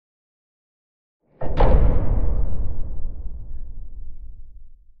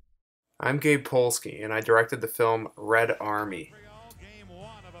I'm Gabe Polsky, and I directed the film Red Army.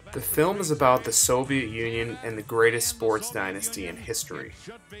 The film is about the Soviet Union and the greatest sports dynasty in history.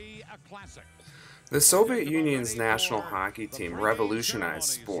 The Soviet Union's national hockey team revolutionized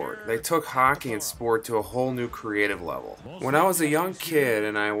sport. They took hockey and sport to a whole new creative level. When I was a young kid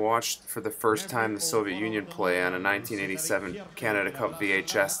and I watched for the first time the Soviet Union play on a 1987 Canada Cup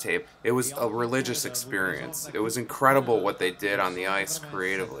VHS tape, it was a religious experience. It was incredible what they did on the ice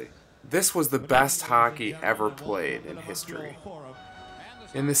creatively. This was the best hockey ever played in history.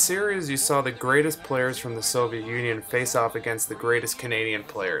 In the series, you saw the greatest players from the Soviet Union face off against the greatest Canadian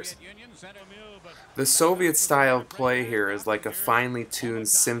players. The Soviet style of play here is like a finely tuned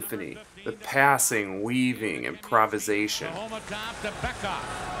symphony. The passing, weaving, improvisation.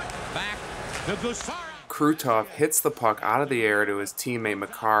 Krutov hits the puck out of the air to his teammate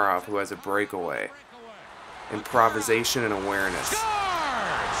Makarov, who has a breakaway. Improvisation and awareness.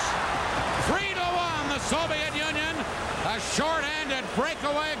 3-1, the Soviet Union. A short-handed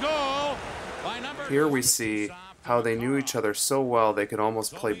breakaway goal by number. Here we see how they knew each other so well they could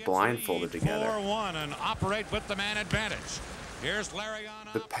almost play blindfolded together. 4-1 and operate with the man advantage. Here's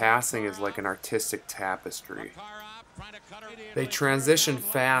the passing is like an artistic tapestry. They transition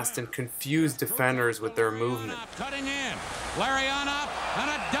fast and confuse defenders with their movement. Cutting in, Larionov,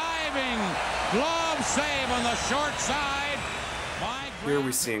 and a diving glove save on the short side. Here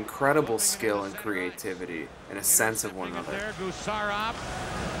we see incredible skill and creativity and a sense of one another. There, Gusarov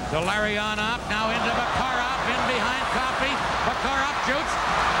to Larionov, now into Makarov, in behind Coffey. Makarov shoots,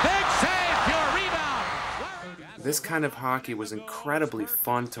 big save, pure rebound. This kind of hockey was incredibly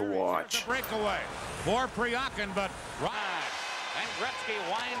fun to watch. Breakaway for Pryakin, but and Gretzky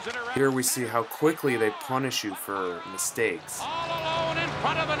winds it around. Here we see how quickly they punish you for mistakes. All alone in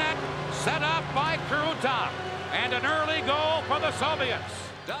front of the net, set up by Krutov. And an early goal for the Soviets.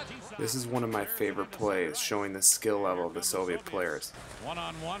 This is one of my favorite plays, showing the skill level of the Soviet players.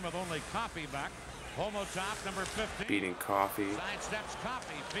 One-on-one with only Coffey back. Homotop, number 15. Beating Coffey. Sidesteps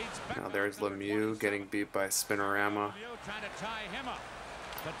Coffey, beats back. Now there's Lemieux getting beat by Spinorama. Trying to tie him up.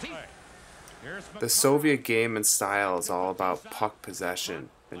 The Soviet game and style is all about puck possession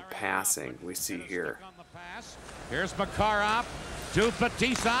and passing, we see here. Here's Makarov to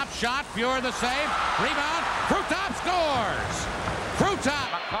Fetisov, shot, Pure the save, rebound, Krutov scores! Krutov!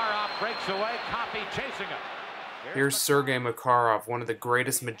 Makarov breaks away, Coffey chasing him. Here's Sergei Makarov, one of the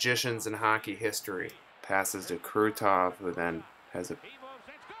greatest magicians in hockey history. Passes to Krutov, who then has an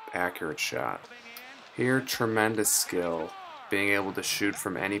accurate shot. Here, tremendous skill, being able to shoot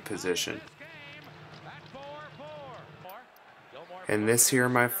from any position. And this here,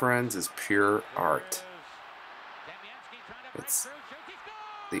 my friends, is pure art. It's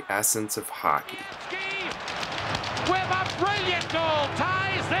the essence of hockey. With a brilliant goal,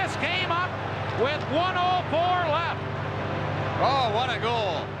 ties this game up with 1:04 left. Oh, what a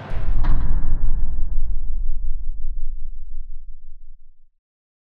goal.